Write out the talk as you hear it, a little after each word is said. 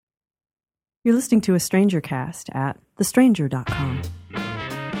You're listening to a Stranger Cast at thestranger.com.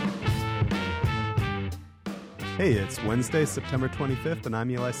 Hey, it's Wednesday, September 25th, and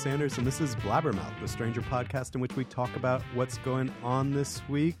I'm Eli Sanders, and this is Blabbermouth, the Stranger podcast in which we talk about what's going on this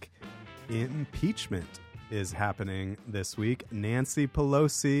week. Impeachment is happening this week. Nancy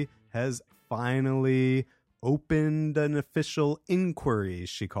Pelosi has finally opened an official inquiry,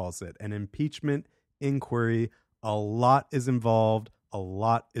 she calls it, an impeachment inquiry. A lot is involved. A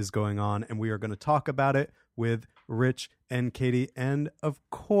lot is going on, and we are going to talk about it with Rich and Katie. And of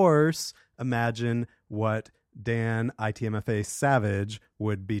course, imagine what Dan, ITMFA Savage,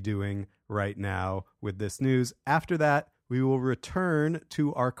 would be doing right now with this news. After that, we will return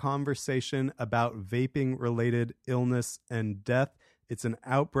to our conversation about vaping-related illness and death. It's an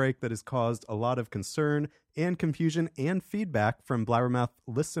outbreak that has caused a lot of concern and confusion and feedback from Blabbermouth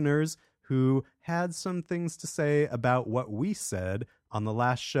listeners who had some things to say about what we said on the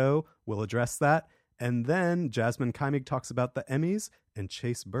last show. We'll address that. And then Jasmyne Keimig talks about the Emmys, and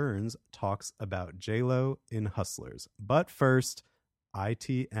Chase Burns talks about J-Lo in Hustlers. But first,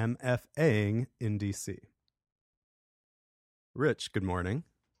 ITMFA-ing in D.C. Rich, good morning.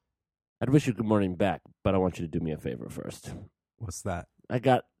 I'd wish you good morning back, but I want you to do me a favor first. What's that? I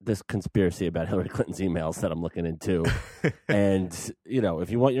got this conspiracy about Hillary Clinton's emails that I'm looking into. And, you know,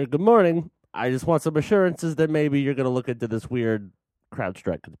 if you want your good morning, I just want some assurances that maybe you're going to look into this weird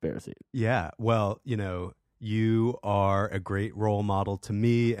CrowdStrike conspiracy. Yeah, well, you know, you are a great role model to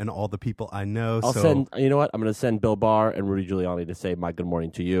me and all the people I know. You know what? I'm going to send Bill Barr and Rudy Giuliani to say my good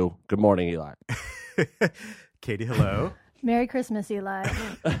morning to you. Good morning, Eli. Katie, hello. Merry Christmas, Eli.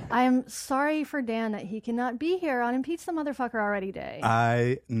 I am sorry for Dan that he cannot be here on Impeach the Motherfucker Already Day.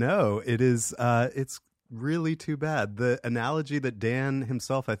 I know. It is, it's really too bad. The analogy that Dan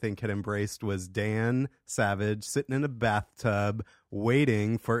himself, I think, had embraced was Dan Savage sitting in a bathtub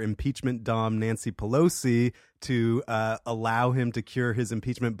waiting for impeachment dom Nancy Pelosi to allow him to cure his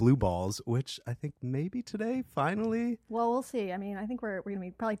impeachment blue balls, which I think maybe today, finally. Well, we'll see. I mean, I think we're going to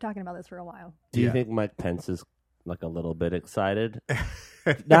be probably talking about this for a while. Do you think Mike Pence is like a little bit excited?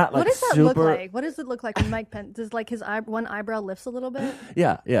 Not like what does that super... look like? What does it look like when Mike Pence does like his one eyebrow lifts a little bit?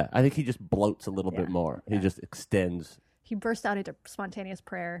 Yeah. I think he just bloats a little bit more. He just extends. He burst out into spontaneous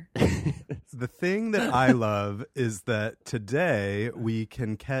prayer. The thing that I love is that today we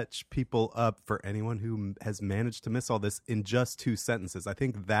can catch people up, for anyone who has managed to miss all this, in just 2 sentences. I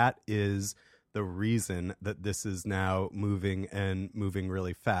think that is the reason that this is now moving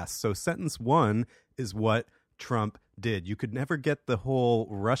really fast. So sentence 1 is what Trump did. You could never get the whole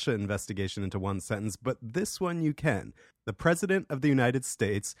Russia investigation into one sentence, but this one you can. The president of the United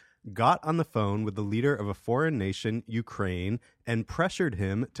States got on the phone with the leader of a foreign nation, Ukraine, and pressured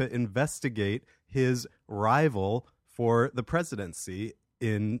him to investigate his rival for the presidency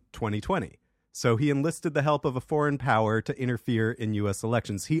in 2020. So he enlisted the help of a foreign power to interfere in U.S.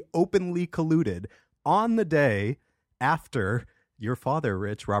 elections. He openly colluded on the day after your father,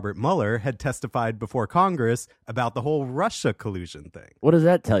 Rich, Robert Mueller, had testified before Congress about the whole Russia collusion thing. What does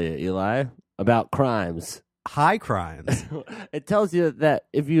that tell you, Eli, about crimes? High crimes. It tells you that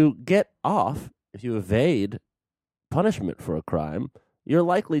if you get off, if you evade punishment for a crime, you're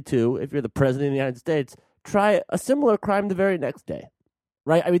likely to, if you're the president of the United States, try a similar crime the very next day.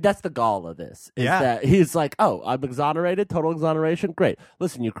 Right? I mean, that's the gall of this. Is that he's like, oh, I'm exonerated, total exoneration. Great.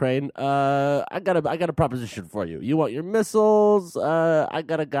 Listen, Ukraine, I got a proposition for you. You want your missiles? I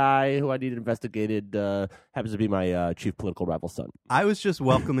got a guy who I need investigated, happens to be my chief political rival's son. I was just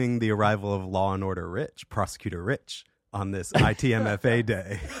welcoming the arrival of Law and Order Rich, Prosecutor Rich, on this ITMFA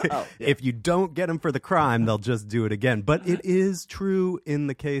day. If you don't get him for the crime, they'll just do it again. But it is true in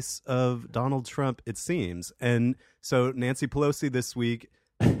the case of Donald Trump, it seems. And so Nancy Pelosi this week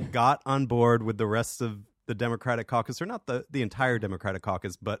got on board with the rest of the Democratic caucus, or not the entire Democratic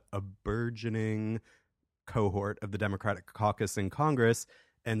caucus, but a burgeoning cohort of the Democratic caucus in Congress,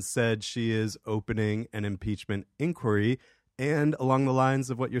 and said she is opening an impeachment inquiry. And along the lines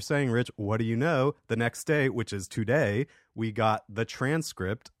of what you're saying, Rich, what do you know? The next day, which is today, we got the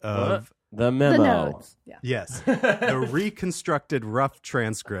transcript of the memo. The notes. Yeah. Yes, the reconstructed rough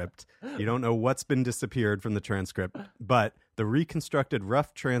transcript. You don't know what's been disappeared from the transcript, but the reconstructed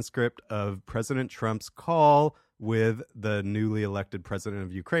rough transcript of President Trump's call with the newly elected president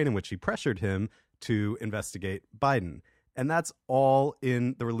of Ukraine, in which he pressured him to investigate Biden. And that's all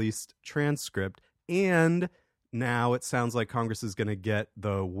in the released transcript. And now it sounds like Congress is going to get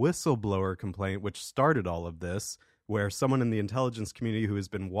the whistleblower complaint, which started all of this, where someone in the intelligence community who has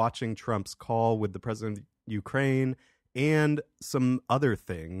been watching Trump's call with the president of Ukraine and some other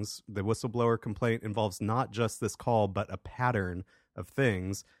things. The whistleblower complaint involves not just this call, but a pattern of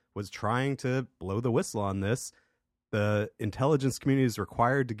things. was trying to blow the whistle on this. The intelligence community is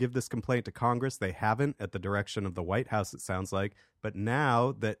required to give this complaint to Congress. They haven't, at the direction of the White House, it sounds like. But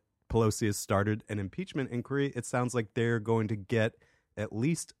now that Pelosi has started an impeachment inquiry, it sounds like they're going to get at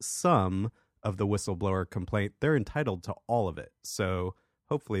least some of the whistleblower complaint. They're entitled to all of it. So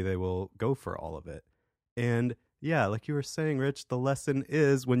hopefully they will go for all of it. And yeah, like you were saying, Rich, the lesson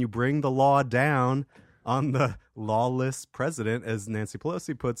is when you bring the law down on the lawless president, as Nancy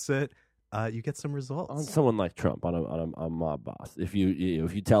Pelosi puts it, you get some results. On someone like Trump, on a mob boss, if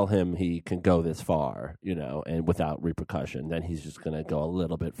you tell him he can go this far, and without repercussion, then he's just going to go a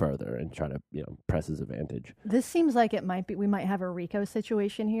little bit further and try to press his advantage. This seems like we might have a RICO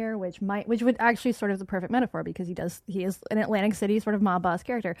situation here, which would actually sort of the perfect metaphor, because he is an Atlantic City sort of mob boss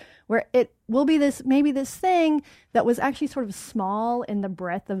character, where it will be this thing that was actually sort of small in the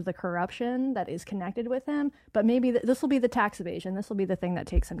breadth of the corruption that is connected with him, but maybe this will be the tax evasion. This will be the thing that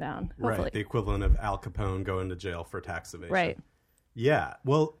takes him down. Hopefully. Right, the equivalent of Al Capone going to jail for tax evasion. Right. Yeah.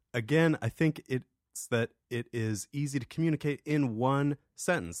 Well, again, I think it's that it is easy to communicate in one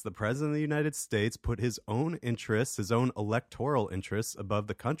sentence. The President of the United States put his own interests, his own electoral interests above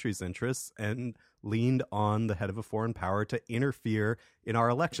the country's interests, and leaned on the head of a foreign power to interfere in our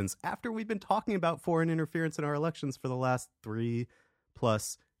elections. After we've been talking about foreign interference in our elections for the last 3+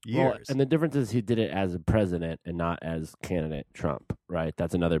 years. Well, and the difference is he did it as a president and not as candidate Trump, right?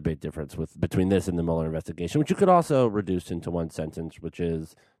 That's another big difference between this and the Mueller investigation, which you could also reduce into one sentence, which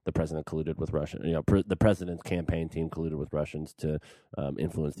is the president colluded with Russia. The president's campaign team colluded with Russians to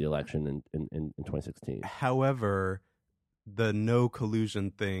influence the election in 2016. However, the no collusion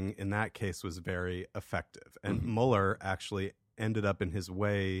thing in that case was very effective. And Mueller actually ended up in his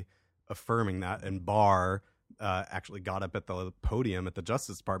way affirming that, and Barr actually got up at the podium at the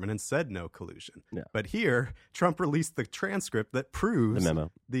Justice Department and said no collusion. Yeah. But here, Trump released the transcript that proves the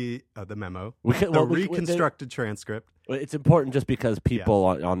memo. The memo, the reconstructed transcript. It's important just because people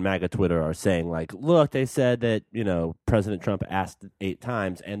on MAGA Twitter are saying, like, look, they said that, President Trump asked 8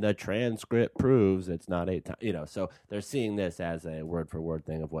 times and the transcript proves it's not 8 times. So they're seeing this as a word-for-word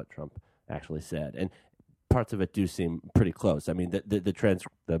thing of what Trump actually said. And parts of it do seem pretty close. I mean,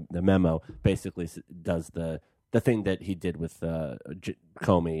 the memo basically does the thing that he did with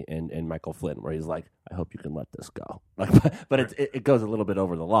Comey and Michael Flynn, where he's like, I hope you can let this go. But it goes a little bit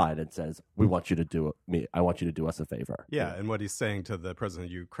over the line. It says, I want you to do us a favor. Yeah, and what he's saying to the president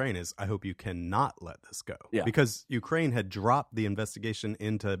of Ukraine is, I hope you cannot let this go. Yeah. Because Ukraine had dropped the investigation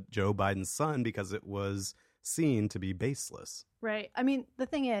into Joe Biden's son because it was seen to be baseless. Right. I mean, the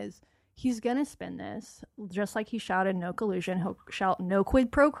thing is, he's going to spin this just like he shouted no collusion. He'll shout no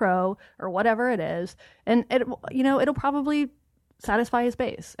quid pro quo or whatever it is. And it'll probably satisfy his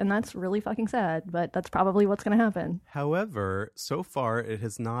base. And that's really fucking sad, but that's probably what's going to happen. However, so far it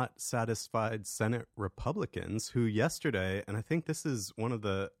has not satisfied Senate Republicans who yesterday, and I think this is one of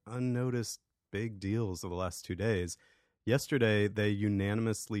the unnoticed big deals of the last 2 days, yesterday, they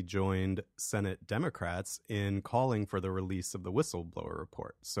unanimously joined Senate Democrats in calling for the release of the whistleblower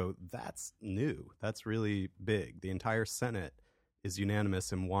report. So that's new. That's really big. The entire Senate is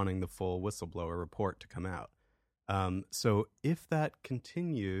unanimous in wanting the full whistleblower report to come out. So if that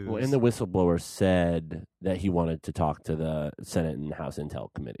continues... Well, and the whistleblower said that he wanted to talk to the Senate and House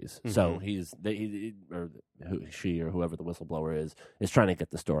Intel committees. Mm-hmm. So she or whoever the whistleblower is trying to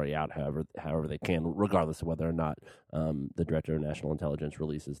get the story out however they can, regardless of whether or not the Director of National Intelligence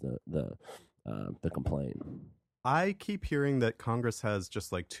releases the complaint. I keep hearing that Congress has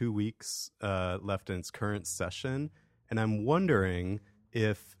just like 2 weeks left in its current session, and I'm wondering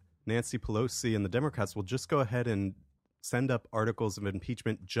if Nancy Pelosi and the Democrats will just go ahead and send up articles of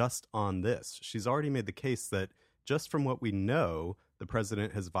impeachment just on this. She's already made the case that just from what we know, the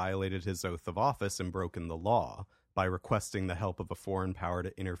president has violated his oath of office and broken the law by requesting the help of a foreign power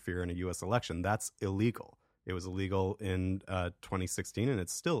to interfere in a U.S. election. That's illegal. It was illegal in 2016, and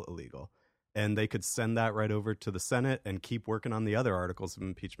it's still illegal. And they could send that right over to the Senate and keep working on the other articles of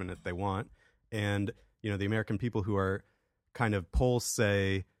impeachment if they want. And, the American people who are kind of polls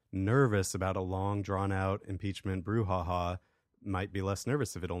say nervous about a long, drawn-out impeachment brouhaha might be less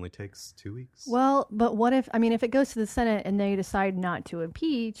nervous if it only takes 2 weeks. Well, but what if it goes to the Senate and they decide not to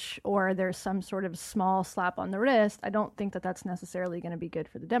impeach, or there's some sort of small slap on the wrist, I don't think that that's necessarily going to be good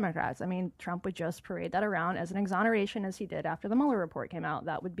for the Democrats. I mean, Trump would just parade that around as an exoneration, as he did after the Mueller report came out.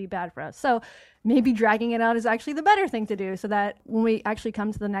 That would be bad for us. So maybe dragging it out is actually the better thing to do, so that when we actually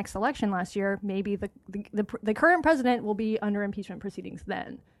come to the next election last year, maybe the current president will be under impeachment proceedings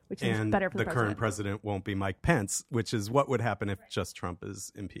then, which is better for the president. current president won't be Mike Pence, which is what would happen if just Trump is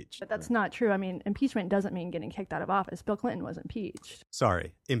impeached. But that's not true. I mean, impeachment doesn't mean getting kicked out of office. Bill Clinton was impeached.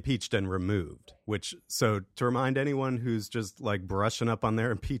 Sorry, impeached and removed. So to remind anyone who's just like brushing up on their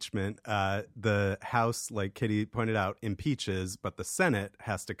impeachment, the House, like Katie pointed out, impeaches, but the Senate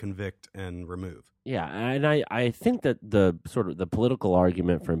has to convict and remove. Yeah, and I think that the sort of the political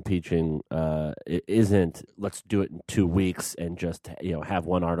argument for impeaching isn't let's do it in 2 weeks and just have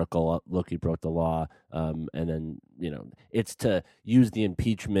one article, look, he broke the law, and then it's to use the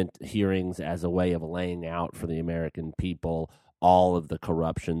impeachment hearings as a way of laying out for the American people all of the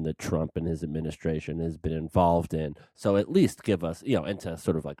corruption that Trump and his administration has been involved in. So at least give us, and to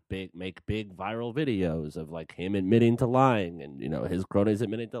sort of like make big viral videos of like him admitting to lying and, his cronies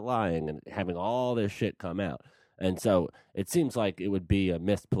admitting to lying and having all this shit come out. And so it seems like it would be a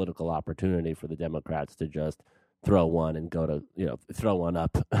missed political opportunity for the Democrats to just throw one and go to, throw one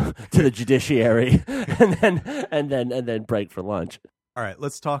up to the judiciary and then break for lunch. All right,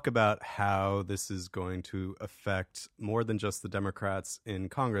 let's talk about how this is going to affect more than just the Democrats in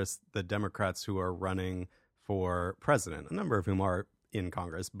Congress, the Democrats who are running for president, a number of whom are in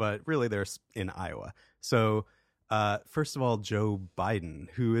Congress, but really they're in Iowa. So first of all, Joe Biden,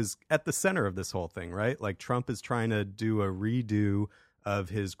 who is at the center of this whole thing, right? Like Trump is trying to do a redo of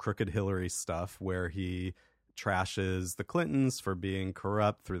his crooked Hillary stuff where he trashes the Clintons for being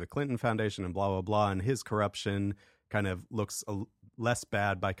corrupt through the Clinton Foundation and blah, blah, blah. And his corruption kind of looks less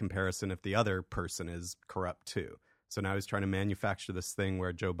bad by comparison if the other person is corrupt too. So now he's trying to manufacture this thing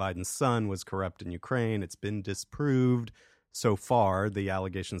where Joe Biden's son was corrupt in Ukraine. It's been disproved so far, the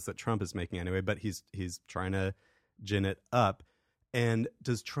allegations that Trump is making anyway, but he's trying to gin it up. And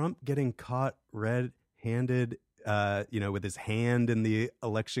does Trump getting caught red-handed, with his hand in the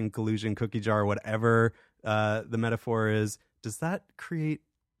election collusion cookie jar, whatever the metaphor is, does that create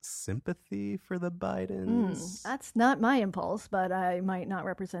sympathy for the Bidens? That's not my impulse, but I might not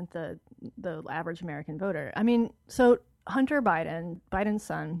represent the average American voter. I mean, so Hunter Biden, Biden's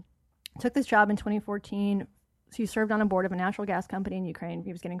son, took this job in 2014. He served on a board of a natural gas company in Ukraine.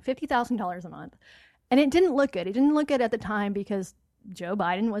 He was getting $50,000 a month. And it didn't look good. It didn't look good at the time because Joe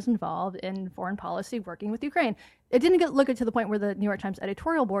Biden was involved in foreign policy working with Ukraine. It didn't look good to the point where the New York Times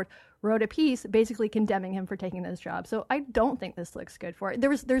editorial board wrote a piece basically condemning him for taking this job. So I don't think this looks good for it.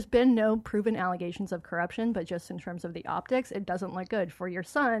 There's been no proven allegations of corruption, but just in terms of the optics, it doesn't look good for your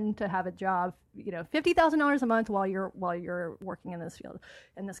son to have a job, $50,000 a month while you're working in this field,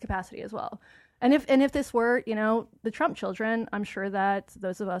 in this capacity as well. And if this were, the Trump children, I'm sure that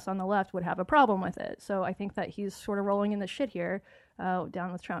those of us on the left would have a problem with it. So I think that he's sort of rolling in the shit here,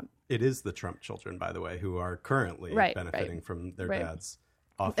 down with Trump. It is the Trump children, by the way, who are currently benefiting from their dad's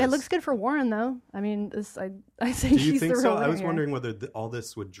office. It looks good for Warren, though. I mean, I say Do you she's think the so? real I was winner. wondering whether all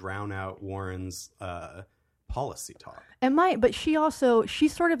this would drown out Warren's policy talk. It might, but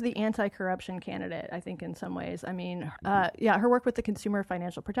she's sort of the anti-corruption candidate, I think, in some ways. I mean, her work with the Consumer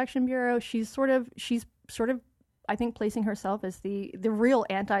Financial Protection Bureau, she's sort of, I think, placing herself as the real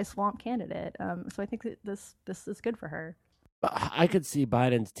anti-swamp candidate. So I think that this is good for her. I could see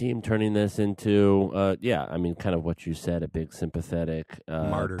Biden's team turning this into, kind of what you said, a big sympathetic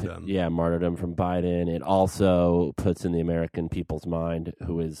martyrdom. Martyrdom from Biden. It also puts in the American people's mind,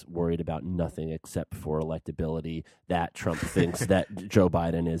 who is worried about nothing except for electability, that Trump thinks that Joe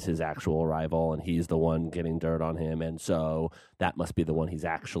Biden is his actual rival and he's the one getting dirt on him. And so that must be the one he's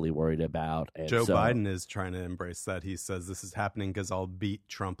actually worried about. And Joe Biden is trying to embrace that. He says this is happening because I'll beat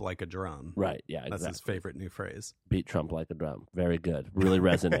Trump like a drum. Right, yeah, That's his favorite new phrase. Beat Trump like a drum. Very good. Really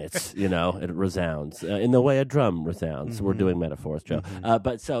resonates. It resounds in the way a drum resounds. Mm-hmm. We're doing metaphors, Joe. Mm-hmm.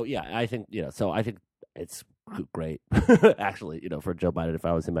 I think I think it's great. Actually, for Joe Biden, if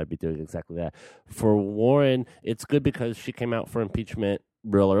I was him, I'd be doing exactly that. For Warren, it's good because she came out for impeachment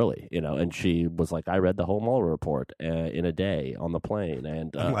real early, and she was like, I read the whole Mueller report in a day on the plane,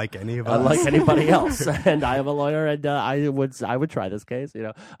 and unlike any of us, unlike anybody else, and I am a lawyer, and I would try this case,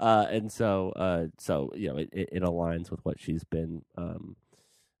 and so it aligns with what she's been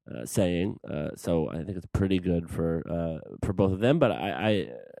saying. So I think it's pretty good for both of them, but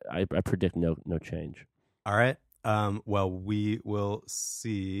I predict no change. All right. Well, we will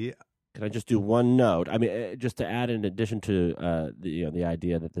see. Can I just do one note? I mean, just to add, in addition to the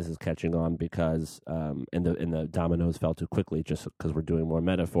idea that this is catching on because and the dominoes fell too quickly, just because we're doing more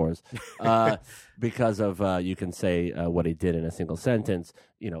metaphors, because of you can say what he did in a single sentence.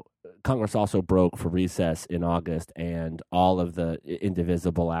 Congress also broke for recess in August, and all of the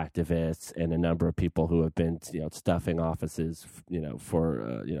indivisible activists and a number of people who have been stuffing offices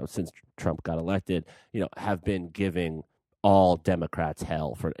for since Trump got elected, have been giving all Democrats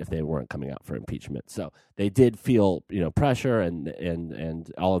hell for if they weren't coming out for impeachment. So they did feel, pressure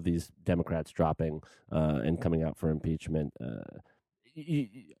and all of these Democrats dropping and coming out for impeachment.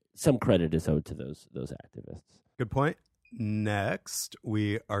 Some credit is owed to those activists. Good point. Next,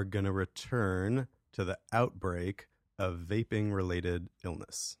 we are going to return to the outbreak of vaping-related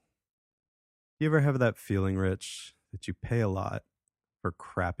illness. You ever have that feeling, Rich, that you pay a lot for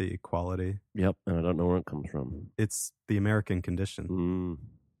crappy quality? Yep, and I don't know where it comes from. It's the American condition.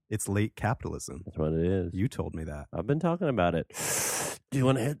 It's late capitalism. That's what it is. You told me that. I've been talking about it. Do you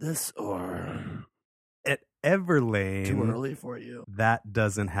want to hit this or at Everlane? Too early for you. That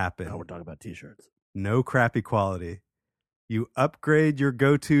doesn't happen. No, we're talking about T-shirts. No crappy quality. You upgrade your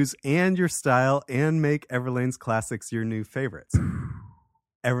go-tos and your style and make Everlane's classics your new favorites.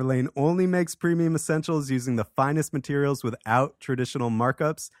 Everlane only makes premium essentials using the finest materials without traditional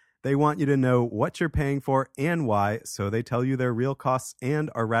markups. They want you to know what you're paying for and why, so they tell you their real costs and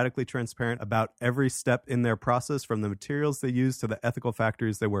are radically transparent about every step in their process, from the materials they use to the ethical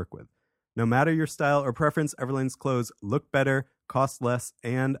factories they work with. No matter your style or preference, Everlane's clothes look better, cost less,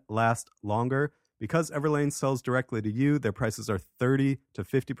 and last longer. Because Everlane sells directly to you, their prices are 30 to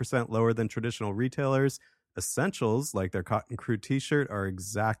 50% lower than traditional retailers. Essentials, like their cotton crew t-shirt, are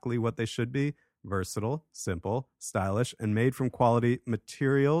exactly what they should be. Versatile, simple, stylish, and made from quality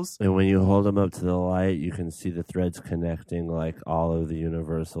materials. And when you hold them up to the light, you can see the threads connecting like all of the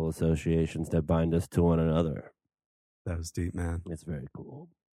universal associations that bind us to one another. That was deep, man. It's very cool.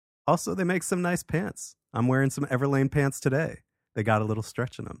 Also, they make some nice pants. I'm wearing some Everlane pants today. They got a little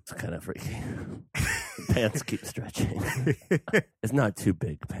stretch in them. It's kind of freaky. Pants keep stretching. It's not too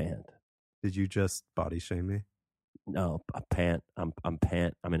big pant. Did you just body shame me? No, a pant. I'm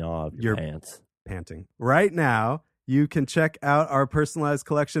in awe of your pants. Panting. Right now, you can check out our personalized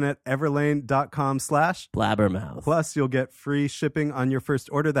collection at everlane.com/Blabbermouth. Plus, you'll get free shipping on your first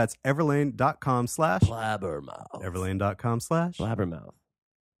order. That's everlane.com/Blabbermouth. Everlane.com/Blabbermouth.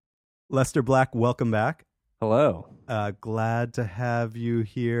 Lester Black, welcome back. Hello. Glad to have you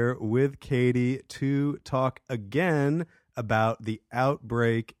here with Katie to talk again about the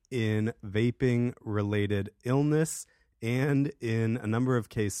outbreak in vaping-related illness and, in a number of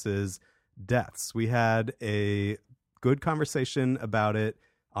cases, deaths. We had a good conversation about it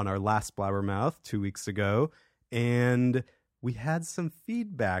on our last Blabbermouth 2 weeks ago, and we had some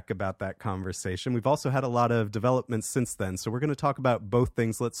feedback about that conversation. We've also had a lot of developments since then, so we're going to talk about both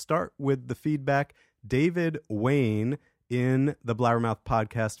things. Let's start with the feedback. David Wayne in the Blabbermouth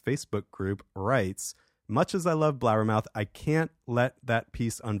Podcast Facebook group writes, "Much as I love Blabbermouth, I can't let that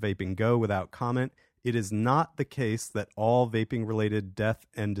piece on vaping go without comment. It is not the case that all vaping-related death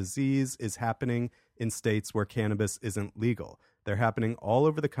and disease is happening in states where cannabis isn't legal. They're happening all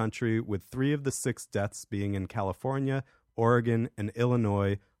over the country, with 3 of the 6 deaths being in California, Oregon, and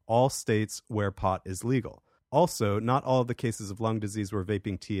Illinois, all states where pot is legal. Also, not all of the cases of lung disease were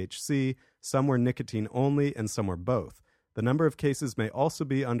vaping THC. Some were nicotine only, and some were both. The number of cases may also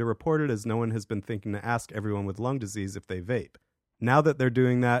be underreported, as no one has been thinking to ask everyone with lung disease if they vape. Now that they're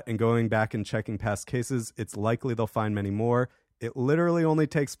doing that and going back and checking past cases, it's likely they'll find many more. It literally only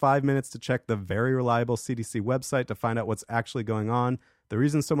takes 5 minutes to check the very reliable CDC website to find out what's actually going on. The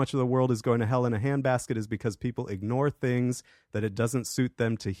reason so much of the world is going to hell in a handbasket is because people ignore things that it doesn't suit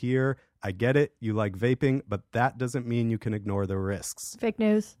them to hear. I get it, you like vaping, but that doesn't mean you can ignore the risks." Fake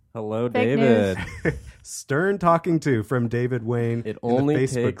news. Hello, Fake David. Stern talking to from David Wayne. It in only the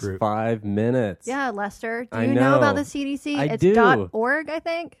Facebook takes group. 5 minutes. Yeah, Lester. Do I you know about know. the CDC? I It's do. .org, I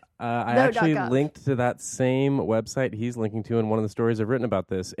think. I No, actually .gov. linked to that same website he's linking to in one of the stories I've written about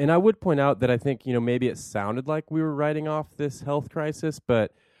this. And I would point out that I think, maybe it sounded like we were writing off this health crisis,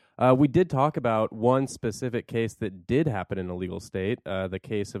 but we did talk about one specific case that did happen in a legal state, the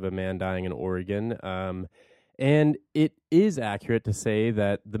case of a man dying in Oregon. And it is accurate to say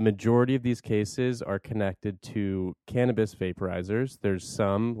that the majority of these cases are connected to cannabis vaporizers. There's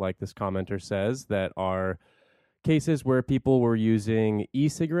some, like this commenter says, that are cases where people were using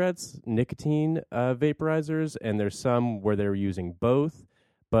e-cigarettes, nicotine vaporizers, and there's some where they're using both.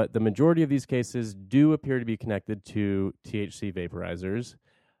 But the majority of these cases do appear to be connected to THC vaporizers.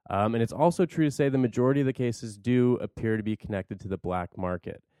 And it's also true to say the majority of the cases do appear to be connected to the black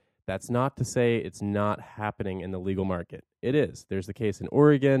market. That's not to say it's not happening in the legal market. It is. There's the case in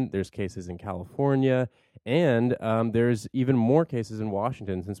Oregon, there's cases in California, and there's even more cases in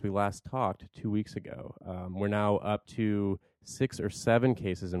Washington since we last talked 2 weeks ago. We're now up to 6 or 7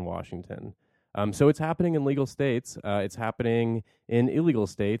 cases in Washington. So it's happening in legal states. It's happening in illegal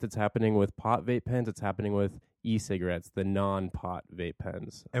states. It's happening with pot vape pens. It's happening with e-cigarettes, the non-pot vape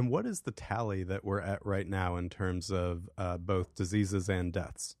pens. And what is the tally that we're at right now in terms of both diseases and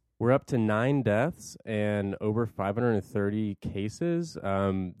deaths? We're up to 9 deaths and over 530 cases.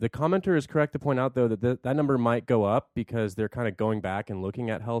 The commenter is correct to point out, though, that that number might go up because they're kind of going back and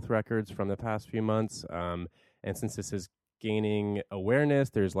looking at health records from the past few months. And since this is gaining awareness,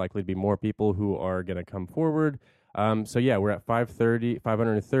 there's likely to be more people who are going to come forward. So, yeah, we're at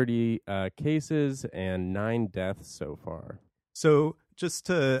 530 cases and 9 deaths so far. So just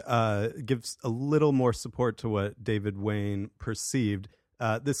to give a little more support to what David Wayne perceived,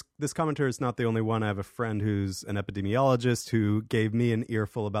 this commenter is not the only one. I have a friend who's an epidemiologist who gave me an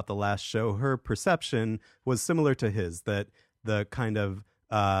earful about the last show. Her perception was similar to his, that the kind of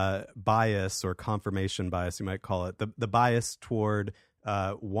bias or confirmation bias, you might call it, the bias toward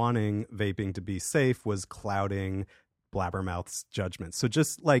wanting vaping to be safe was clouding Blabbermouth's judgment. So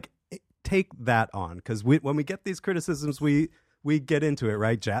just like take that on, because when we get these criticisms, we get into it,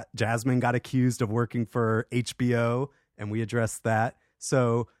 right? Jasmyne got accused of working for HBO, and we addressed that.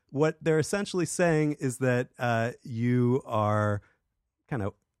 So what they're essentially saying is that you are kind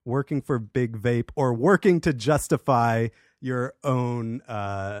of working for Big Vape or working to justify your own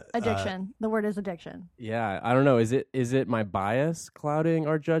addiction. The word is addiction. Yeah, I don't know. Is it my bias clouding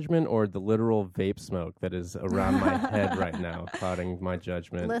our judgment, or the literal vape smoke that is around my head right now clouding my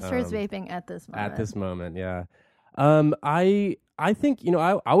judgment? Listeners vaping at this moment. At this moment, yeah. I think,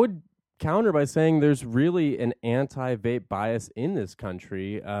 I would counter by saying there's really an anti-vape bias in this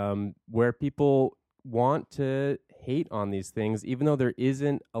country, where people want to hate on these things, even though there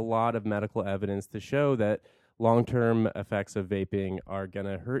isn't a lot of medical evidence to show that long-term effects of vaping are going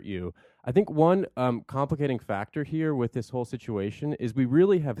to hurt you. I think one complicating factor here with this whole situation is we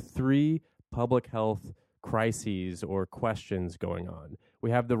really have 3 public health crises or questions going on.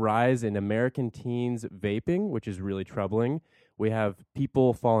 We have the rise in American teens vaping, which is really troubling. We have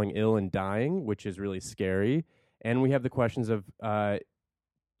people falling ill and dying, which is really scary. And we have the questions of,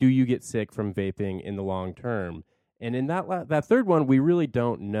 do you get sick from vaping in the long term? And in that third one, we really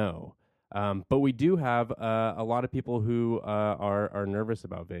don't know. But we do have a lot of people who are nervous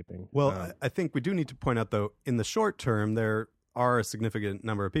about vaping. Well, I think we do need to point out, though, in the short term, there are a significant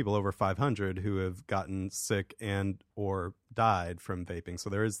number of people, over 500, who have gotten sick and or died from vaping. So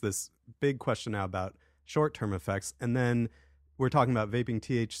there is this big question now about short-term effects. And then we're talking about vaping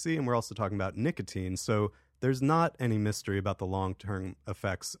THC, and we're also talking about nicotine. So there's not any mystery about the long-term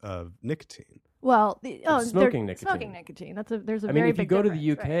effects of nicotine. Well, smoking nicotine. Smoking nicotine. There's a I very mean, if you big go to the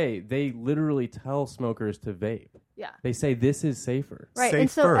difference, UK, right? they literally tell smokers to vape. Yeah. They say this is safer. Right. Safer, and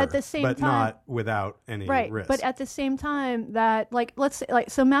so at the same but time, not without any risk. But at the same time that, like, let's say,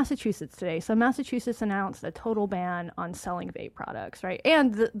 like, so Massachusetts today. So Massachusetts announced a total ban on selling vape products, right?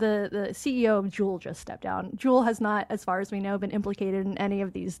 And the CEO of Juul just stepped down. Juul has not, as far as we know, been implicated in any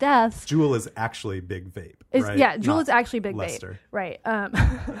of these deaths. Juul is actually Big Vape, right? Yeah, Juul Not is actually Big Lester. Vape.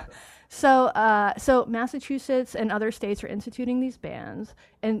 Right. So Massachusetts and other states are instituting these bans,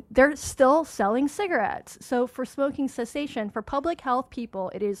 and they're still selling cigarettes. So for smoking cessation, for public health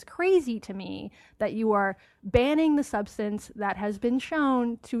people, it is crazy to me that you are banning the substance that has been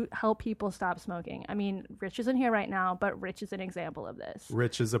shown to help people stop smoking. I mean, Rich isn't here right now, but Rich is an example of this.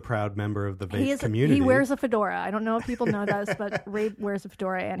 Rich is a proud member of the vape community. He wears a fedora. I don't know if people know this, but Ray wears a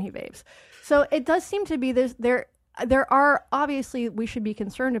fedora and he vapes. So it does seem to be there are, obviously, we should be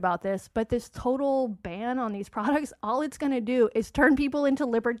concerned about this, but this total ban on these products, all it's going to do is turn people into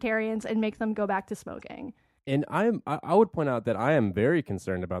libertarians and make them go back to smoking. And I would point out that I am very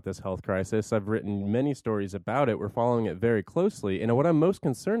concerned about this health crisis. I've written many stories about it. We're following it very closely. And what I'm most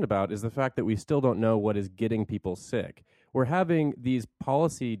concerned about is the fact that we still don't know what is getting people sick. We're having these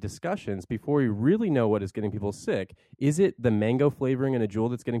policy discussions before we really know what is getting people sick. Is it the mango flavoring in a Juul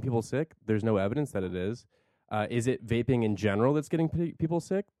that's getting people sick? There's no evidence that it is. Is it vaping in general that's getting people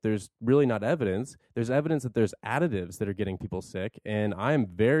sick? There's really not evidence. There's evidence that there's additives that are getting people sick, and I'm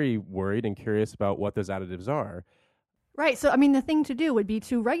very worried and curious about what those additives are. Right. So, I mean, the thing to do would be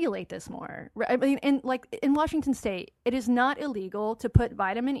to regulate this more. I mean, in Washington State, it is not illegal to put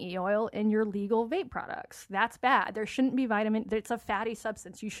vitamin E oil in your legal vape products. That's bad. There shouldn't be it's a fatty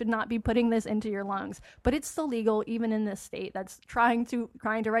substance. You should not be putting this into your lungs. But it's still legal even in this state that's trying to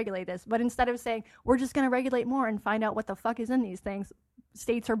regulate this. But instead of saying, we're just going to regulate more and find out what the fuck is in these things,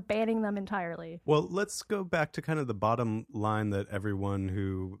 states are banning them entirely. Well, let's go back to kind of the bottom line that everyone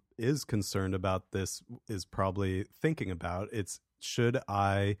who is concerned about this is probably thinking about. It's, should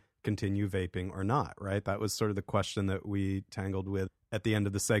I continue vaping or not, right? That was sort of the question that we tangled with at the end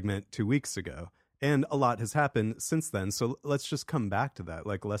of the segment 2 weeks ago. And a lot has happened since then. So let's just come back to that.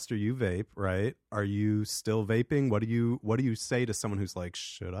 Like, Lester, you vape, right? Are you still vaping? What do you say to someone who's like,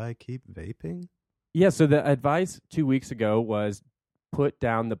 should I keep vaping? Yeah, so the advice 2 weeks ago was put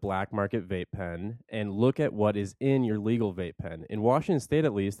down the black market vape pen and look at what is in your legal vape pen. In Washington State,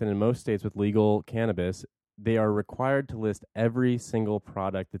 at least, and in most states with legal cannabis, they are required to list every single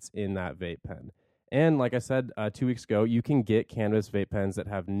product that's in that vape pen. And like I said 2 weeks ago, you can get cannabis vape pens that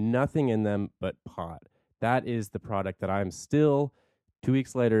have nothing in them but pot. That is the product that I'm still, 2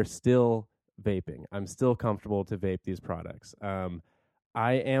 weeks later, still vaping. I'm still comfortable to vape these products.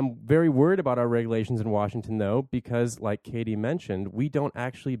 I am very worried about our regulations in Washington, though, because like Katie mentioned, we don't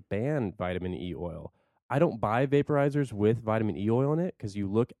actually ban vitamin E oil. I don't buy vaporizers with vitamin E oil in it because you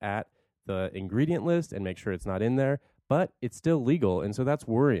look at the ingredient list and make sure it's not in there, but it's still legal, and so that's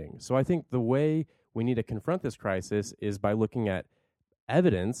worrying. So I think the way we need to confront this crisis is by looking at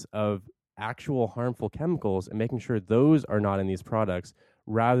evidence of actual harmful chemicals and making sure those are not in these products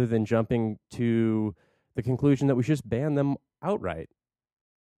rather than jumping to the conclusion that we should just ban them outright.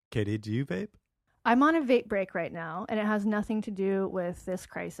 Katie, do you vape? I'm on a vape break right now, and it has nothing to do with this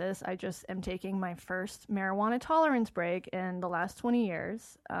crisis. I just am taking my first marijuana tolerance break in the last 20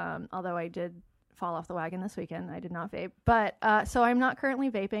 years, although I did fall off the wagon this weekend. I did not vape. But so I'm not currently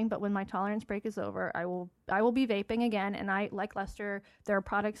vaping, but when my tolerance break is over, I will be vaping again. And I, like Lester, there are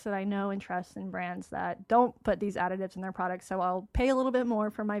products that I know and trust and brands that don't put these additives in their products. So I'll pay a little bit more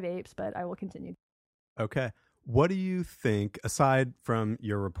for my vapes, but I will continue. Okay. What do you think, aside from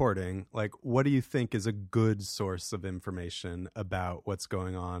your reporting, like what do you think is a good source of information about what's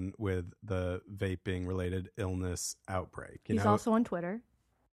going on with the vaping related illness outbreak? He's also on Twitter.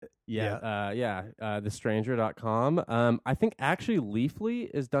 thestranger.com. I think actually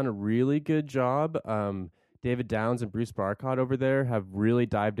Leafly has done a really good job. David Downs and Bruce Barcott over there have really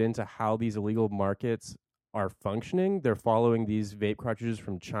dived into how these illegal markets are functioning. They're following these vape cartridges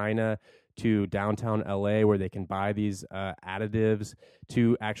from China to downtown LA where they can buy these additives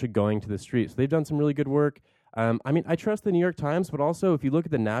to actually going to the streets. So they've done some really good work. I mean, I trust the New York Times, but also if you look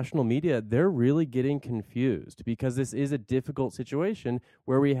at the national media, they're really getting confused because this is a difficult situation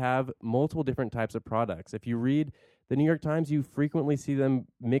where we have multiple different types of products. If you read the New York Times, you frequently see them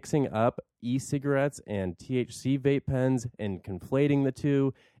mixing up e-cigarettes and THC vape pens and conflating the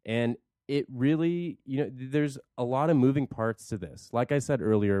two. And it really, there's a lot of moving parts to this. Like I said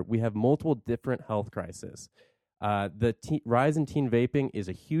earlier, we have multiple different health crises. The rise in teen vaping is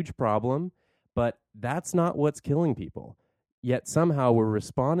a huge problem, but that's not what's killing people. Yet somehow we're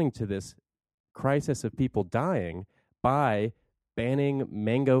responding to this crisis of people dying by banning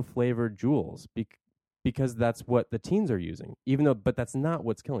mango-flavored Juuls because that's what the teens are using, but that's not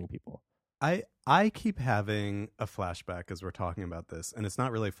what's killing people. I keep having a flashback as we're talking about this, and it's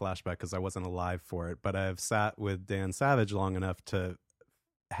not really a flashback because I wasn't alive for it, but I've sat with Dan Savage long enough to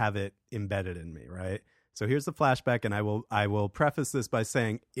have it embedded in me, right? So here's the flashback, and I will preface this by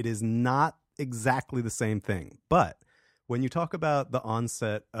saying it is not exactly the same thing. But when you talk about the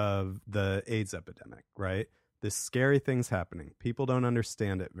onset of the AIDS epidemic, right? This scary thing's happening. People don't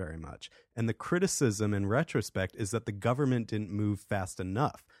understand it very much. And the criticism in retrospect is that the government didn't move fast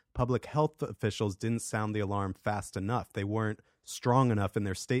enough. Public health officials didn't sound the alarm fast enough. They weren't strong enough in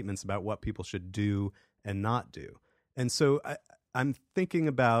their statements about what people should do and not do. And so I'm thinking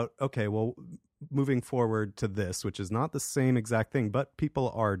about, okay, well, moving forward to this, which is not the same exact thing, but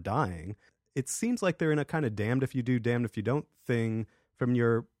people are dying. It seems like they're in a kind of damned if you do, damned if you don't thing from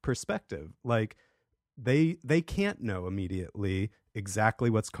your perspective. Like, they can't know immediately exactly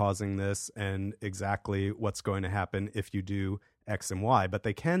what's causing this and exactly what's going to happen if you do X and Y, but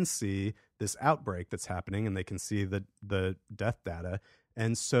they can see this outbreak that's happening and they can see the death data.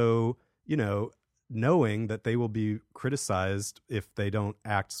 And so, knowing that they will be criticized if they don't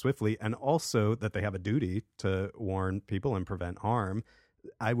act swiftly, and also that they have a duty to warn people and prevent harm,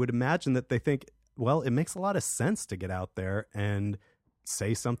 I would imagine that they think, well, it makes a lot of sense to get out there and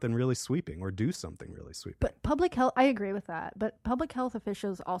say something really sweeping or do something really sweeping. But public health, I agree with that. But public health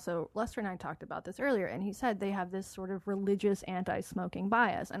officials also, Lester and I talked about this earlier, and he said they have this sort of religious anti-smoking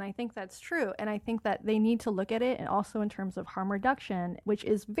bias. And I think that's true. And I think that they need to look at it and also in terms of harm reduction, which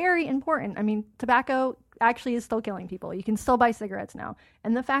is very important. I mean, tobacco actually is still killing people. You can still buy cigarettes now.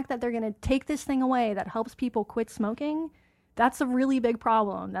 And the fact that they're going to take this thing away that helps people quit smoking, that's a really big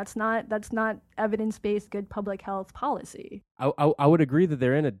problem. That's not evidence-based good public health policy. I would agree that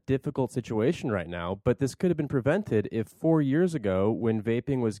they're in a difficult situation right now, but this could have been prevented if 4 years ago, when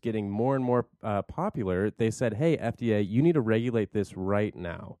vaping was getting more and more popular, they said, hey, FDA, you need to regulate this right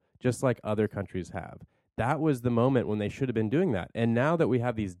now, just like other countries have. that was the moment when they should have been doing that. And now that we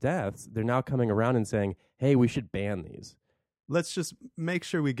have these deaths, they're now coming around and saying, hey, we should ban these. Let's just make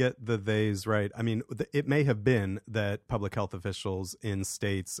sure we get the theys right. I mean, it may have been that public health officials in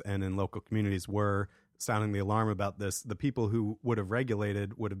states and in local communities were sounding the alarm about this. The people who would have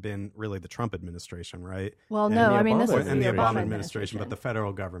regulated would have been really the Trump administration, right? Well, And no, the I mean, this Obama- is and the the Obama Obama administration, but the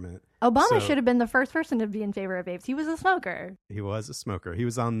federal government. Obama So- should have been the first person to be in favor of vapes. He was a smoker. He was a smoker. He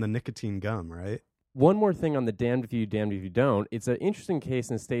was on the nicotine gum, right? One more thing on the damned if you, damned if you don't. It's an interesting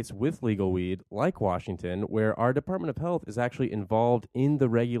case in states with legal weed, like Washington, where our Department of Health is actually involved in the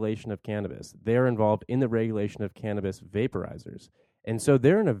regulation of cannabis. They're involved in the regulation of cannabis vaporizers. And so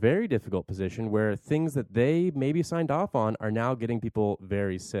they're in a very difficult position where things that they maybe signed off on are now getting people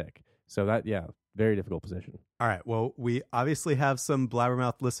very sick. So that, yeah, very difficult position. All right. Well, we obviously have some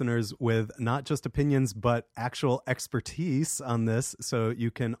Blabbermouth listeners with not just opinions, but actual expertise on this. So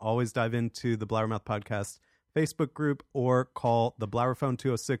you can always dive into the Blabbermouth Podcast Facebook group or call the Blabberphone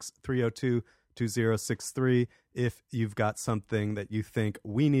 206-302-2063 if you've got something that you think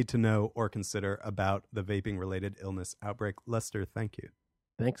we need to know or consider about the vaping-related illness outbreak. Lester, thank you.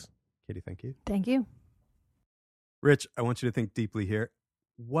 Thanks. Katie, thank you. Thank you. Rich, I want you to think deeply here.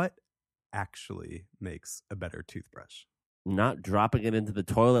 What actually makes a better toothbrush? Not dropping it into the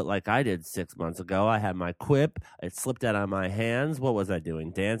toilet like I did 6 months ago. I had my quip. It slipped out of my hands. What was I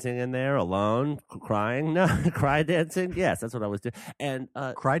doing? Dancing in there alone? Crying? No, cry dancing? Yes, that's what I was doing. And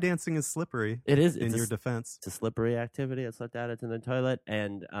Cry dancing is slippery. it is. In your defense. It's a slippery activity. It slipped out into the toilet.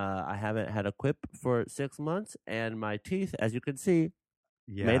 And I haven't had a quip for 6 months. And my teeth, as you can see,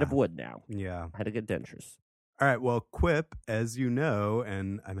 Yeah. made of wood now. Yeah. I had to get dentures. All right. Well, Quip, as you know,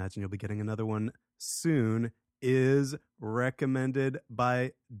 and I imagine you'll be getting another one soon, is recommended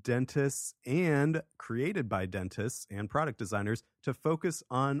by dentists and created by dentists and product designers to focus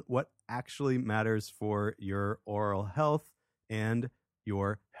on what actually matters for your oral health and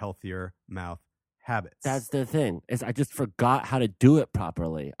your healthier mouth habits. That's the thing, is I just forgot how to do it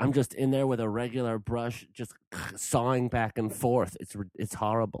properly. I'm just in there with a regular brush, just sawing back and forth. It's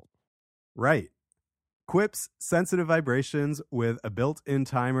horrible. Right. Quip's sensitive vibrations with a built-in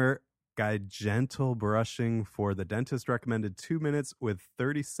timer guide gentle brushing for the dentist recommended 2 minutes with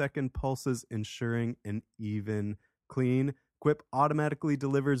 30-second pulses, ensuring an even clean. Quip automatically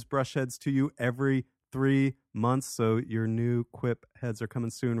delivers brush heads to you every 3 months, so your new Quip heads are coming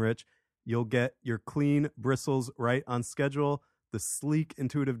soon, Rich. You'll get your clean bristles right on schedule. The sleek,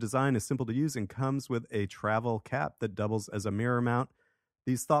 intuitive design is simple to use and comes with a travel cap that doubles as a mirror mount.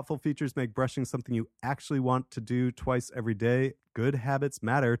 These thoughtful features make brushing something you actually want to do twice every day. Good habits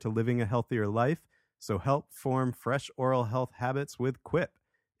matter to living a healthier life, so help form fresh oral health habits with Quip.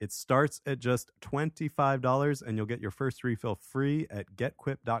 It starts at just $25, and you'll get your first refill free at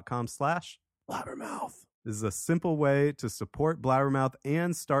getquip.com/Blabbermouth. This is a simple way to support Blabbermouth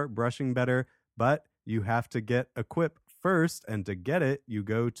and start brushing better, but you have to get a Quip first, and to get it, you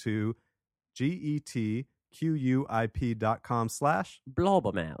go to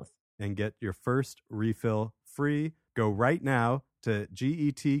getquip.com/Blabbermouth and get your first refill free. Go right now to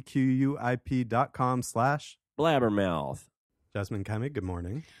getquip.com/Blabbermouth. Jasmyne Keimig, good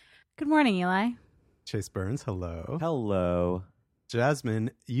morning. Good morning, Eli. Chase Burns, hello. Hello.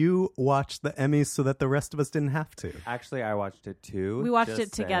 Jasmine, you watched the Emmys so that the rest of us didn't have to. Actually, I watched it too. We watched just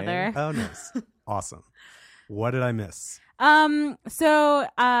it together. Oh, nice. Awesome. What did I miss? So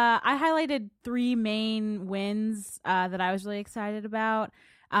I highlighted 3 main wins that I was really excited about.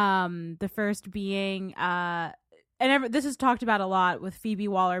 The first being, this is talked about a lot with Phoebe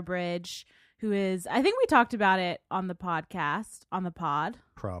Waller-Bridge, who is, I think we talked about it on the podcast, on the pod.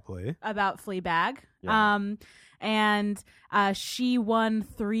 Probably. About Fleabag. Yeah. And she won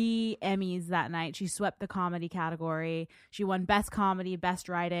 3 Emmys that night. She swept the comedy category. She won Best Comedy, Best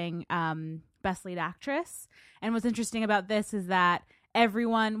Writing, Best Lead Actress. And what's interesting about this is that while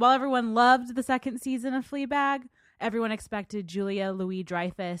everyone loved the second season of Fleabag, everyone expected Julia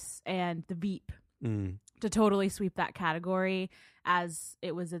Louis-Dreyfus and The Veep to totally sweep that category, as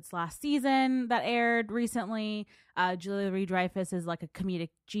it was its last season that aired recently. Julia Louis-Dreyfus is like a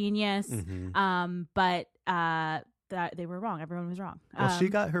comedic genius, but they were wrong. Everyone was wrong. Well, she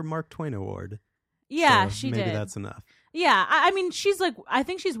got her Mark Twain Award. Yeah, so she maybe did. Maybe that's enough. Yeah, I mean, I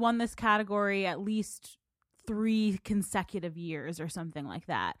think she's won this category at least 3 consecutive years or something like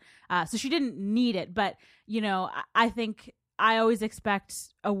that. So she didn't need it, but I think I always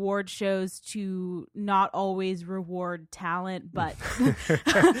expect award shows to not always reward talent, but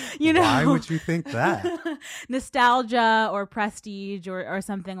Why would you think that? Nostalgia or prestige or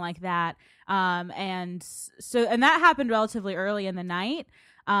something like that. And that happened relatively early in the night.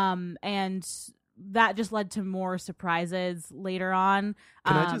 And that just led to more surprises later on.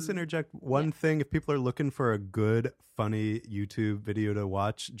 Can I just interject one thing? If people are looking for a good, funny YouTube video to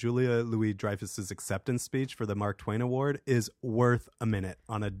watch, Julia Louis-Dreyfus's acceptance speech for the Mark Twain Award is worth a minute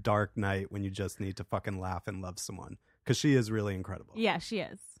on a dark night when you just need to fucking laugh and love someone, because she is really incredible. Yeah, she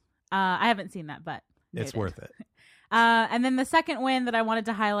is. I haven't seen that, but it's worth it. And then the second win that I wanted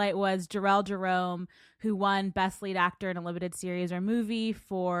to highlight was Jharrel Jerome, who won Best Lead Actor in a Limited Series or Movie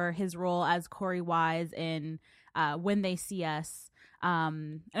for his role as Corey Wise in When They See Us.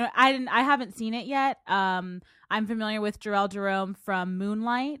 And I haven't seen it yet. I'm familiar with Jharrel Jerome from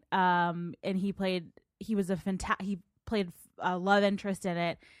Moonlight, and he played a love interest in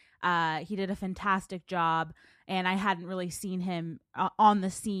it. He did a fantastic job, and I hadn't really seen him on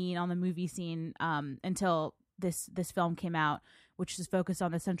the movie scene until this film came out, which is focused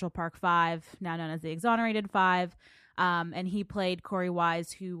on the Central Park Five, now known as the Exonerated Five. And he played Corey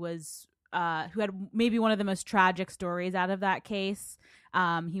Wise, who had maybe one of the most tragic stories out of that case.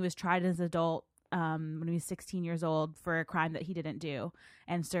 He was tried as an adult when he was 16 years old for a crime that he didn't do,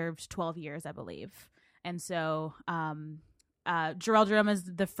 and served 12 years, I believe. And so Jharrel Jerome is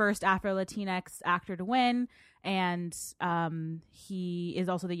the first Afro-Latinx actor to win, and he is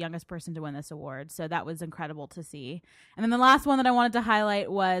also the youngest person to win this award. So that was incredible to see. And then the last one that I wanted to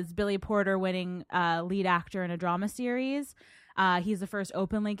highlight was Billy Porter winning lead actor in a drama series. He's the first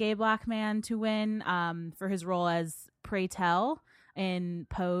openly gay Black man to win for his role as Pray Tell in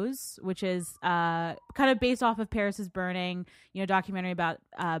Pose, which is kind of based off of Paris is Burning, documentary about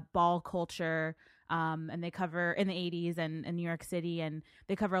ball culture. And they cover in the 80s and in New York City, and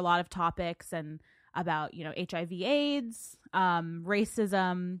they cover a lot of topics and about, HIV, AIDS,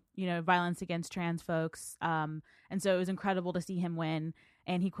 racism, violence against trans folks. And so it was incredible to see him win.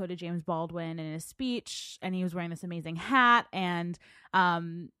 And he quoted James Baldwin in his speech, and he was wearing this amazing hat. And,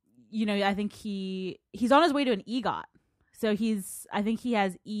 I think he's on his way to an EGOT. So I think he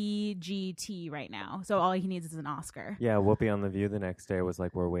has EGT right now. So all he needs is an Oscar. Yeah, Whoopi on The View the next day was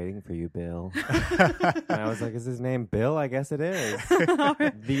like, "We're waiting for you, Bill." And I was like, "Is his name Bill? I guess it is."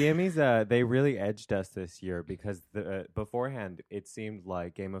 The Emmys, they really edged us this year because beforehand it seemed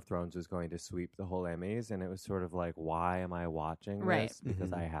like Game of Thrones was going to sweep the whole Emmys, and it was sort of like, why am I watching this?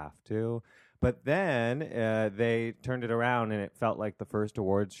 Because I have to. But then they turned it around, and it felt like the first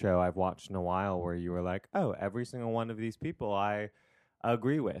awards show I've watched in a while where you were like, oh, every single one of these people I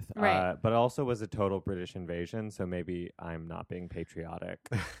agree with. Right. But it also was a total British invasion, so maybe I'm not being patriotic.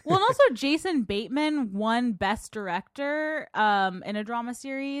 Well, and also Jason Bateman won Best Director in a drama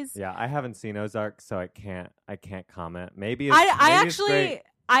series. Yeah, I haven't seen Ozark, so I can't comment. Maybe it's it's great.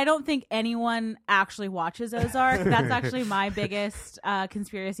 I don't think anyone actually watches Ozark. That's actually my biggest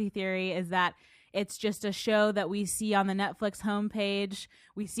conspiracy theory, is that it's just a show that we see on the Netflix homepage.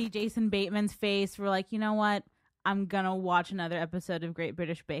 We see Jason Bateman's face. We're like, you know what? I'm going to watch another episode of Great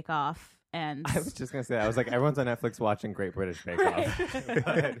British Bake Off. And I was just going to say that. I was like, everyone's on Netflix watching Great British Bake Off.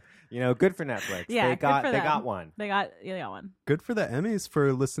 Good for Netflix. Yeah, they got one. They got one. Good for the Emmys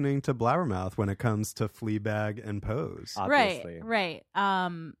for listening to Blabbermouth when it comes to Fleabag and Pose. Obviously. Right.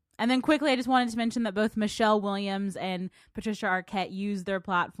 And then quickly, I just wanted to mention that both Michelle Williams and Patricia Arquette used their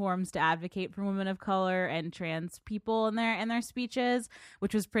platforms to advocate for women of color and trans people in their speeches,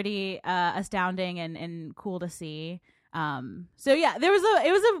 which was pretty astounding and cool to see. So yeah,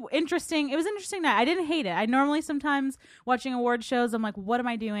 it was an interesting night. I didn't hate it. I normally sometimes watching award shows, I'm like, what am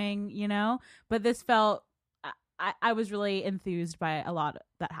I doing? But this felt, I was really enthused by a lot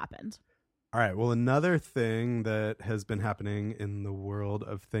that happened. All right. Well, another thing that has been happening in the world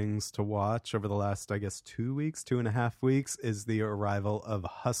of things to watch over the last, I guess, 2.5 weeks is the arrival of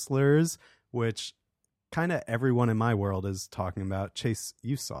Hustlers, which kind of everyone in my world is talking about. Chase,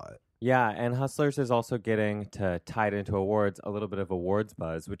 you saw it. Yeah, and Hustlers is also getting to tie it into awards, a little bit of awards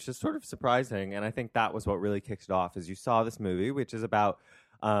buzz, which is sort of surprising. And I think that was what really kicked it off, is you saw this movie, which is about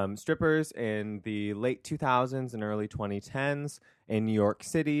strippers in the late 2000s and early 2010s in New York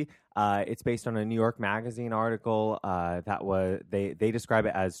City. It's based on a New York Magazine article they describe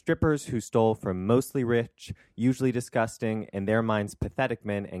it as strippers who stole from mostly rich, usually disgusting, in their minds pathetic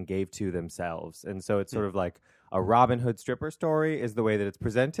men and gave to themselves. And so it's sort of like a Robin Hood stripper story is the way that it's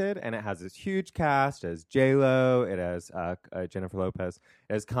presented, and it has this huge cast. It has J-Lo, it has Jennifer Lopez,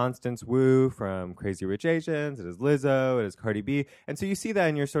 it has Constance Wu from Crazy Rich Asians, it has Lizzo, it has Cardi B. And so you see that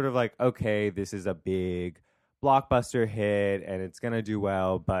and you're sort of like, okay, this is a big blockbuster hit and it's going to do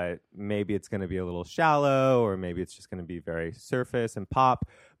well, but maybe it's going to be a little shallow, or maybe it's just going to be very surface and pop.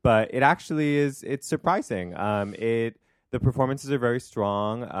 But it actually is, it's surprising. The performances are very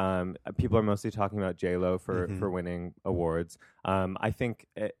strong. People are mostly talking about J-Lo for winning awards. I think,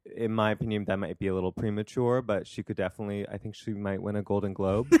 in my opinion, that might be a little premature, but she could definitely, I think she might win a Golden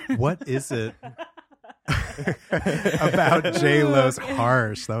Globe. What is it about J-Lo's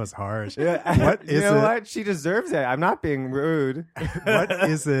harsh? That was harsh. Yeah. What is you know what? She deserves it. I'm not being rude. What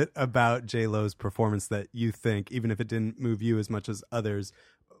is it about J-Lo's performance that you think, even if it didn't move you as much as others,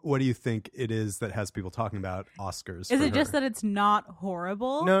 what do you think it is that has people talking about Oscars? Is it just that it's not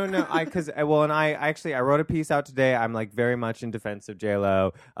horrible? No. I wrote a piece out today. I'm like very much in defense of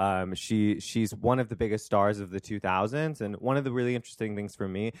J-Lo. She's one of the biggest stars of the 2000s, and one of the really interesting things for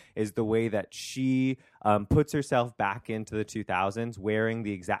me is the way that she puts herself back into the 2000s, wearing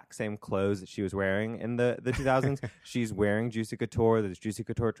the exact same clothes that she was wearing in the 2000s. She's wearing Juicy Couture. There's Juicy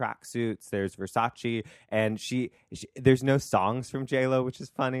Couture tracksuits. There's Versace, and she there's no songs from J-Lo, which is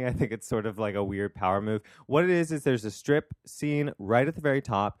funny. I think it's sort of like a weird power move. What it is there's a strip scene right at the very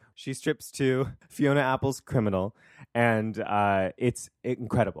top. She strips to Fiona Apple's Criminal, and it's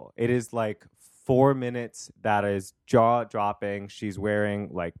incredible. It is like 4 minutes that is jaw-dropping. She's wearing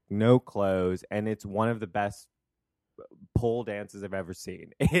like no clothes, and it's one of the best pole dances I've ever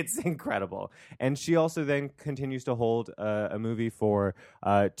seen. It's incredible. And she also then continues to hold a movie for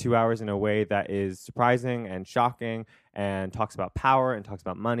 2 hours in a way that is surprising and shocking, and talks about power and talks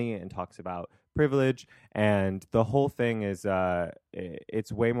about money and talks about privilege. And the whole thing is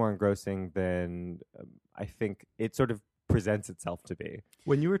it's way more engrossing than I think it sort of presents itself to be.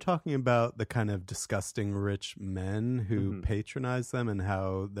 When you were talking about the kind of disgusting rich men who patronize them and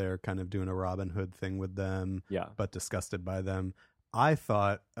how they're kind of doing a Robin Hood thing with them, but disgusted by them, I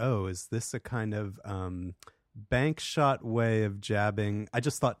thought, oh, is this a kind of bank shot way of jabbing? I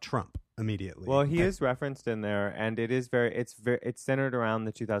just thought Trump immediately. Well, he is referenced in there, and it's centered around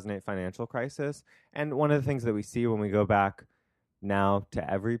the 2008 financial crisis. And one of the things that we see when we go back now to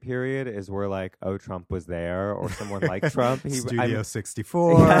every period is we're like, oh, Trump was there, or someone like Trump. Studio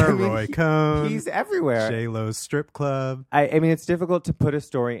 64, Roy Cohn. He's everywhere. J-Lo's strip club. I mean, it's difficult to put a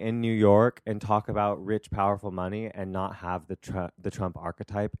story in New York and talk about rich, powerful money and not have the Trump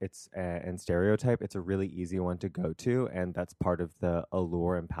archetype and stereotype. It's a really easy one to go to, and that's part of the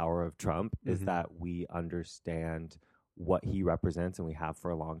allure and power of Trump is that we understand what he represents, and we have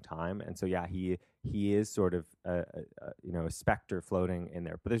for a long time. And so, yeah, he is sort of a specter floating in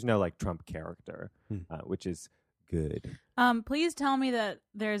there, but there's no like Trump character, which is good. Please tell me that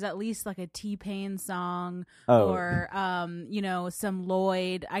there's at least like a T-Pain song or some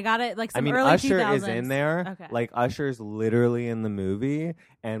Lloyd. I got it. Like some early Usher 2000s. is in there. Okay. Like Usher's literally in the movie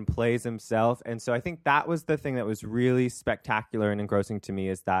and plays himself. And so I think that was the thing that was really spectacular and engrossing to me,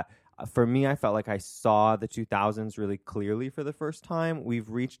 is that for me, I felt like I saw the 2000s really clearly for the first time.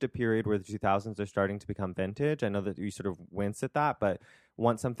 We've reached a period where the 2000s are starting to become vintage. I know that you sort of wince at that, but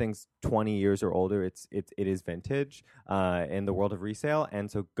once something's 20 years or older, it is vintage in the world of resale.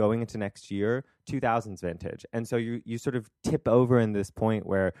 And so going into next year, 2000s vintage. And so you sort of tip over in this point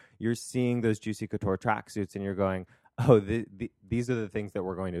where you're seeing those Juicy Couture tracksuits and you're going, oh, these are the things that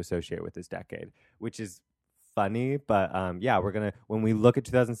we're going to associate with this decade, which is funny, but we're gonna, when we look at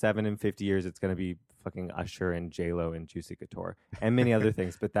 2007 in 50 years, it's gonna be fucking Usher and J-Lo and Juicy Couture and many other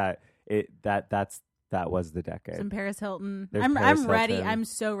things. But that was the decade. Some Paris Hilton. I'm ready. Hilton. I'm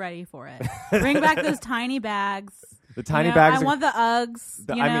so ready for it. Bring back those tiny bags. The tiny bags. I want the Uggs.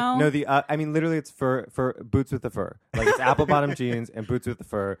 Literally, it's for boots with the fur. Like it's apple bottom jeans and boots with the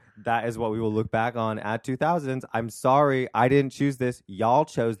fur. That is what we will look back on at 2000s. I'm sorry, I didn't choose this. Y'all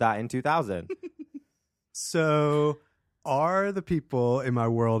chose that in 2000. So are the people in my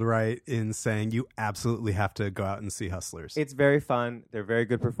world right in saying you absolutely have to go out and see Hustlers? It's very fun. They're very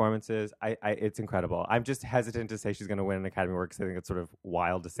good performances. It's incredible. I'm just hesitant to say she's going to win an Academy Award because I think it's sort of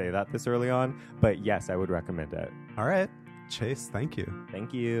wild to say that this early on. But yes, I would recommend it. All right. Chase, thank you.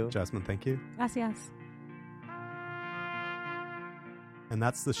 Thank you. Jasmine, thank you. Gracias. And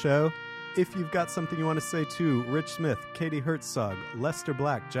that's the show. If you've got something you want to say to Rich Smith, Katie Herzog, Lester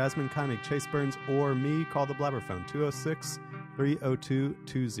Black, Jasmyne Keimig, Chase Burns, or me, call the Blabberphone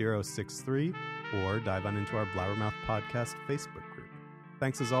 206-302-2063 or dive on into our Blabbermouth podcast Facebook group.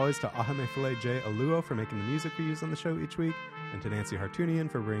 Thanks as always to Ahamefule J, Oluo for making the music we use on the show each week, and to Nancy Hartunian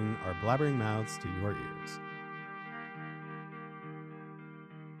for bringing our blabbering mouths to your ears.